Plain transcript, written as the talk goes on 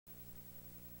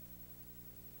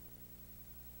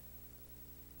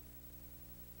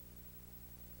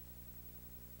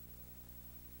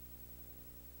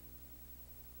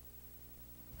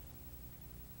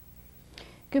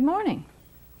Good morning.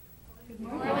 Good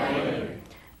morning.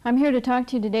 I'm here to talk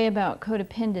to you today about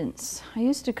codependence. I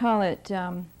used to call it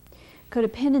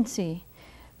codependency,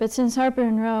 but since Harper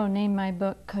and Row named my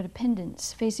book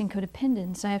Codependence, Facing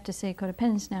Codependence, I have to say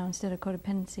codependence now instead of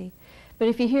codependency. But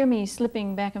if you hear me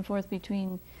slipping back and forth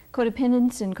between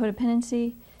codependence and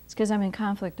codependency, it's because I'm in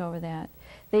conflict over that.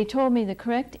 They told me the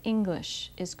correct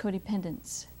English is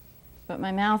codependence, but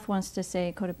my mouth wants to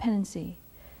say codependency.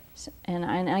 And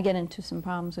I get into some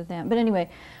problems with that. But anyway,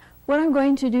 what I'm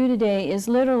going to do today is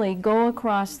literally go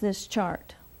across this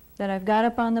chart that I've got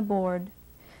up on the board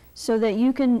so that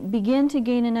you can begin to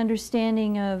gain an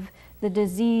understanding of the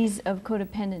disease of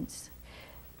codependence.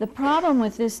 The problem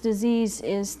with this disease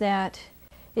is that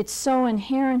it's so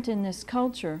inherent in this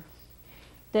culture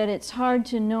that it's hard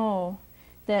to know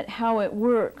that how it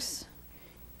works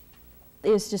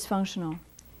is dysfunctional,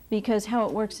 because how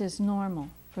it works is normal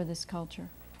for this culture.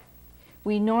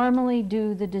 We normally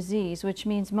do the disease, which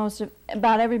means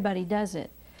about everybody does it.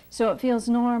 So it feels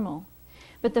normal.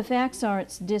 But the facts are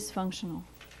it's dysfunctional.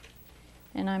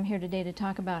 And I'm here today to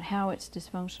talk about how it's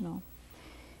dysfunctional.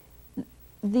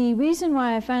 The reason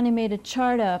why I finally made a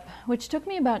chart up, which took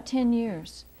me about 10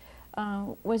 years,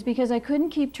 was because I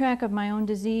couldn't keep track of my own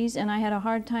disease, and I had a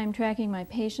hard time tracking my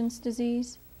patient's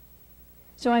disease.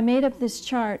 So I made up this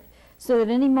chart so that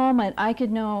any moment I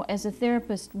could know as a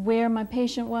therapist where my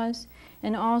patient was,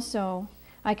 and also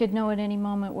I could know at any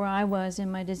moment where I was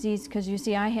in my disease, because you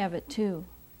see, I have it too.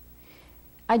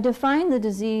 I define the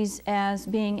disease as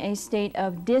being a state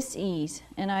of dis-ease,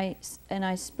 and I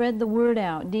spread the word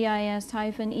out,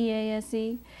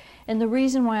 D-I-S-E-A-S-E. And the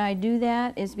reason why I do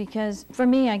that is because, for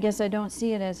me, I guess I don't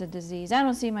see it as a disease. I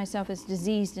don't see myself as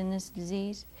diseased in this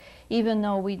disease, even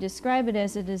though we describe it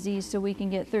as a disease so we can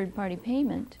get third-party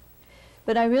payment.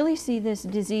 But I really see this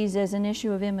disease as an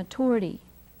issue of immaturity.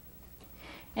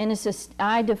 And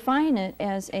I define it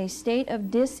as a state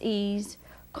of dis-ease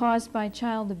caused by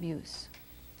child abuse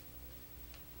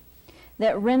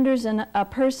that renders a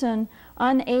person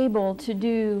unable to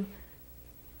do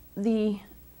the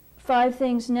 5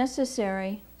 things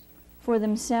necessary for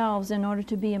themselves in order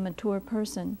to be a mature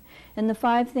person. And the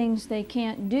 5 things they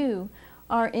can't do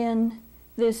are in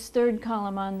this third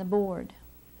column on the board.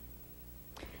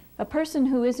 A person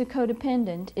who is a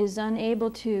codependent is unable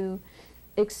to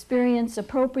experience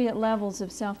appropriate levels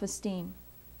of self-esteem.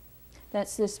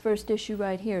 That's this first issue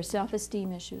right here,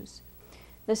 self-esteem issues.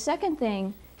 The second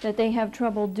thing that they have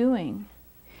trouble doing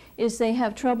is they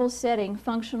have trouble setting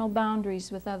functional boundaries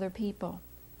with other people.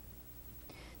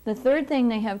 The third thing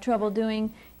they have trouble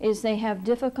doing is they have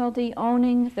difficulty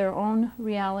owning their own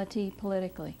reality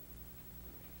politically.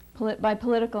 By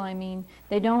political, I mean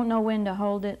they don't know when to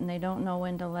hold it and they don't know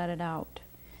when to let it out.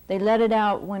 They let it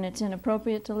out when it's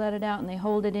inappropriate to let it out, and they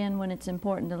hold it in when it's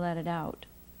important to let it out.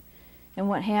 And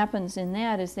what happens in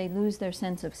that is they lose their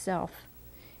sense of self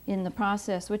in the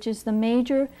process, which is the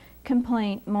major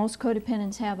complaint most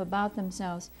codependents have about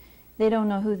themselves. They don't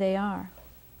know who they are.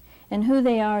 And who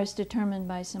they are is determined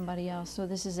by somebody else, so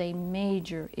this is a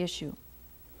major issue.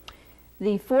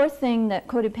 The fourth thing that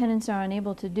codependents are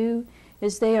unable to do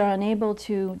is they are unable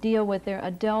to deal with their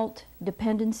adult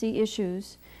dependency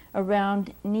issues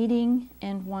around needing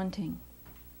and wanting.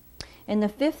 And the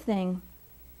fifth thing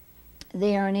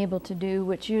they are unable to do,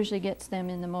 which usually gets them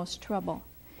in the most trouble,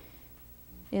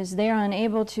 is they are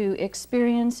unable to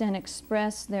experience and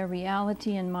express their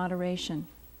reality in moderation,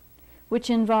 which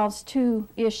involves 2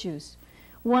 issues.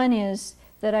 One is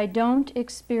that I don't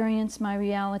experience my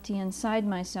reality inside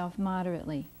myself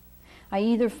moderately. I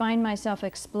either find myself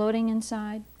exploding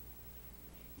inside,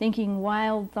 thinking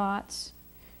wild thoughts,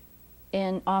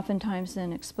 and oftentimes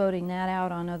then exploding that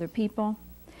out on other people.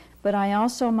 But I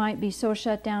also might be so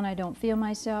shut down I don't feel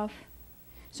myself.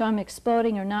 So I'm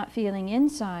exploding or not feeling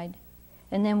inside.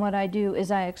 And then what I do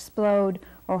is I explode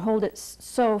or hold it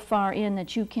so far in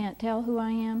that you can't tell who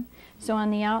I am. So on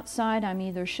the outside I'm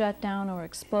either shut down or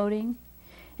exploding.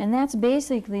 And that's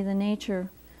basically the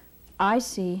nature I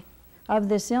see of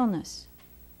this illness.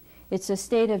 It's a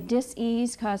state of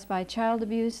dis-ease caused by child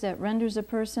abuse that renders a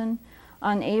person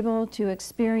unable to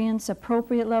experience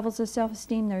appropriate levels of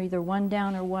self-esteem. They're either one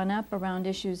down or one up around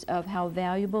issues of how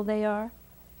valuable they are.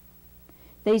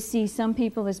 They see some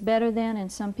people as better than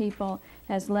and some people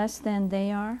as less than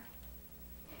they are.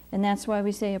 And that's why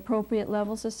we say appropriate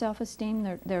levels of self-esteem.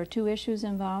 There are 2 issues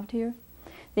involved here.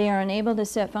 They are unable to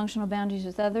set functional boundaries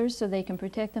with others so they can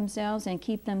protect themselves and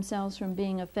keep themselves from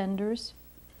being offenders.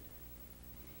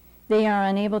 They are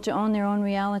unable to own their own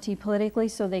reality politically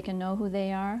so they can know who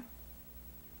they are.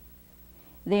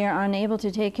 They are unable to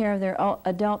take care of their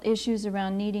adult issues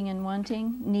around needing and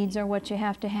wanting. Needs are what you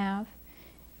have to have.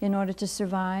 in order to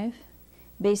survive.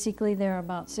 Basically, there are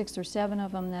about 6 or 7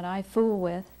 of them that I fool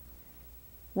with.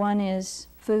 One is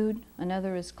food,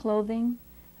 another is clothing,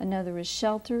 another is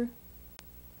shelter,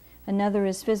 another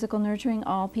is physical nurturing.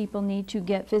 All people need to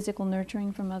get physical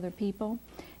nurturing from other people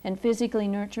and physically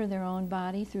nurture their own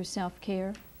body through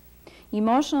self-care.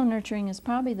 Emotional nurturing is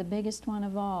probably the biggest one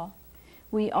of all.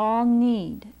 We all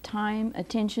need time,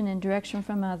 attention, and direction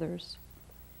from others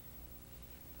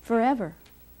forever.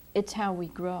 It's how we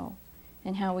grow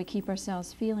and how we keep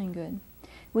ourselves feeling good.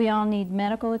 We all need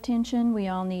medical attention. We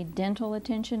all need dental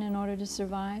attention in order to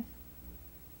survive.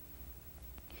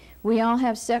 We all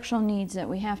have sexual needs that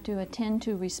we have to attend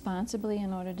to responsibly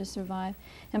in order to survive.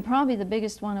 And probably the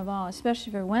biggest one of all,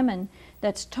 especially for women,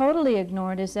 that's totally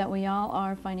ignored, is that we all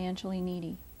are financially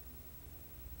needy.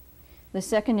 The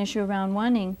second issue around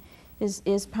wanting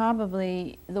is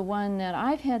probably the one that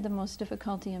I've had the most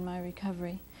difficulty in my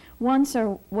recovery. Wants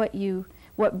are what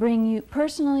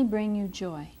personally bring you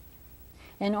joy.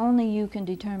 And only you can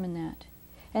determine that.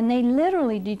 And they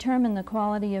literally determine the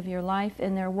quality of your life,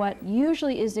 and they're what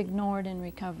usually is ignored in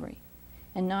recovery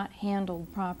and not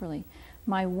handled properly.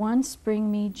 My wants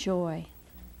bring me joy.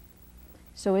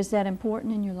 So is that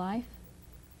important in your life?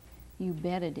 You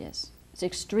bet it is. It's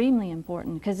extremely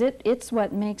important, because it's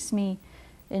what makes me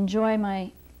enjoy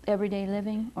my everyday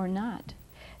living or not.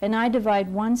 And I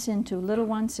divide wants into little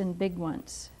wants and big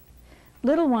wants.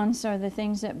 Little wants are the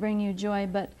things that bring you joy,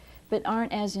 but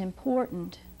aren't as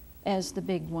important as the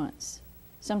big ones.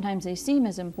 Sometimes they seem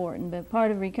as important, but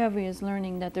part of recovery is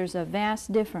learning that there's a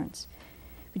vast difference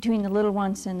between the little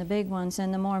ones and the big ones,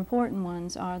 and the more important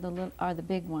ones are the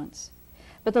big ones.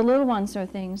 But the little ones are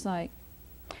things like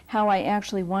how I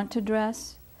actually want to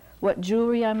dress, what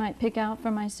jewelry I might pick out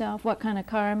for myself, what kind of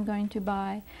car I'm going to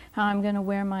buy, how I'm going to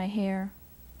wear my hair,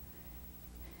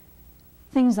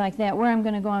 things like that, where I'm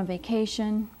going to go on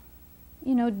vacation.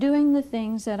 You know, doing the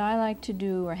things that I like to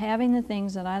do, or having the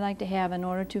things that I like to have in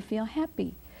order to feel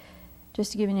happy.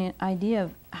 Just to give you an idea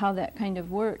of how that kind of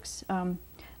works. I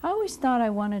always thought I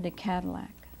wanted a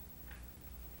Cadillac.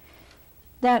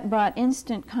 That brought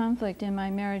instant conflict in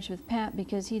my marriage with Pat,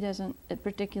 because he doesn't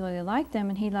particularly like them,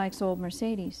 and he likes old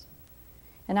Mercedes.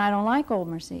 And I don't like old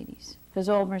Mercedes, because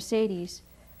old Mercedes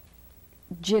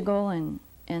jiggle and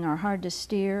are hard to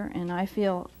steer, and I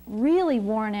feel really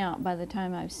worn out by the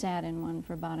time I've sat in one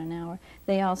for about an hour.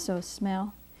 They also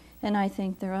smell, and I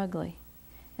think they're ugly,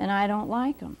 and I don't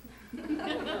like them.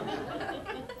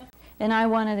 And I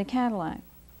wanted a Cadillac.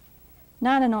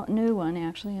 Not a new one,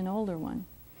 actually, an older one.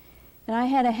 And I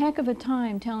had a heck of a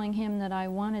time telling him that I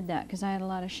wanted that, because I had a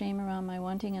lot of shame around my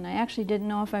wanting, and I actually didn't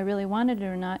know if I really wanted it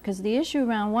or not, because the issue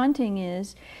around wanting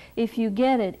is, if you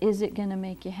get it, is it going to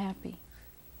make you happy?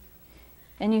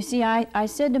 And you see, I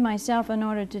said to myself, in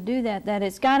order to do that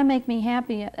it's got to make me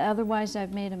happy, otherwise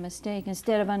I've made a mistake,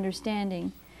 instead of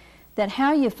understanding that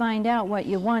how you find out what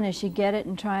you want is you get it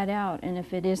and try it out. And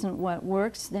if it isn't what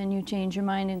works, then you change your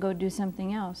mind and go do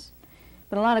something else.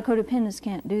 But a lot of codependents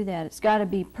can't do that. It's got to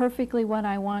be perfectly what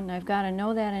I want, and I've got to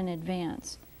know that in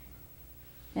advance.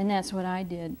 And that's what I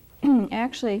did.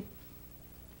 Actually,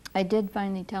 I did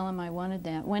finally tell him I wanted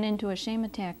that. Went into a shame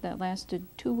attack that lasted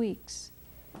 2 weeks.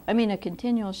 I mean, a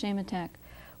continual shame attack,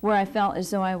 where I felt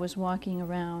as though I was walking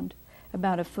around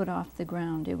about a foot off the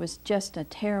ground. It was just a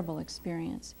terrible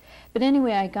experience. But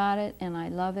anyway, I got it, and I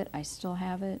love it. I still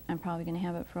have it. I'm probably going to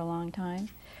have it for a long time.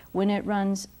 When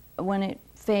it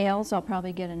fails, I'll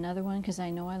probably get another one, because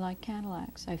I know I like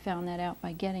Cadillacs. I found that out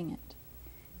by getting it.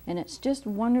 And it's just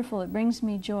wonderful. It brings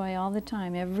me joy all the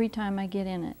time, every time I get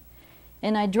in it.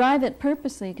 And I drive it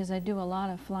purposely, because I do a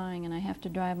lot of flying, and I have to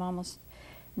drive almost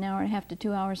an hour and a half to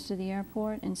 2 hours to the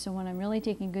airport. And so when I'm really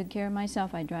taking good care of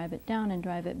myself, I drive it down and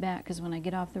drive it back, because when I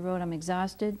get off the road, I'm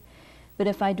exhausted. But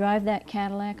if I drive that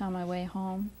Cadillac on my way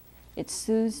home, it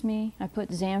soothes me. I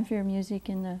put Zamfir music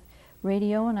in the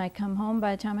radio, and I come home.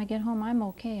 By the time I get home, I'm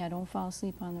okay. I don't fall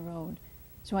asleep on the road.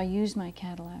 So I use my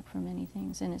Cadillac for many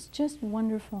things, and it's just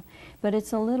wonderful. But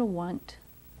it's a little want.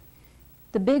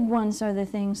 The big ones are the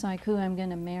things like who I'm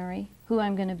going to marry, who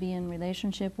I'm going to be in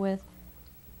relationship with,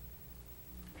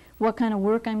 what kind of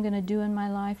work I'm going to do in my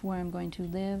life, where I'm going to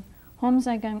live, homes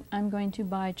I'm going to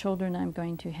buy, children I'm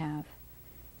going to have.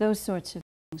 Those sorts of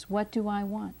things. What do I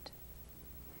want?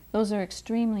 Those are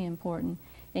extremely important,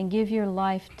 and give your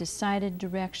life decided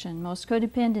direction. Most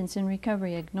codependents in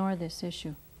recovery ignore this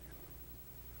issue.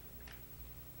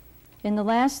 And the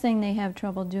last thing they have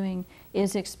trouble doing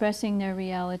is expressing their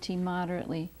reality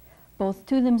moderately, both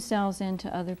to themselves and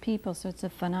to other people. So it's a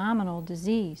phenomenal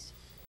disease.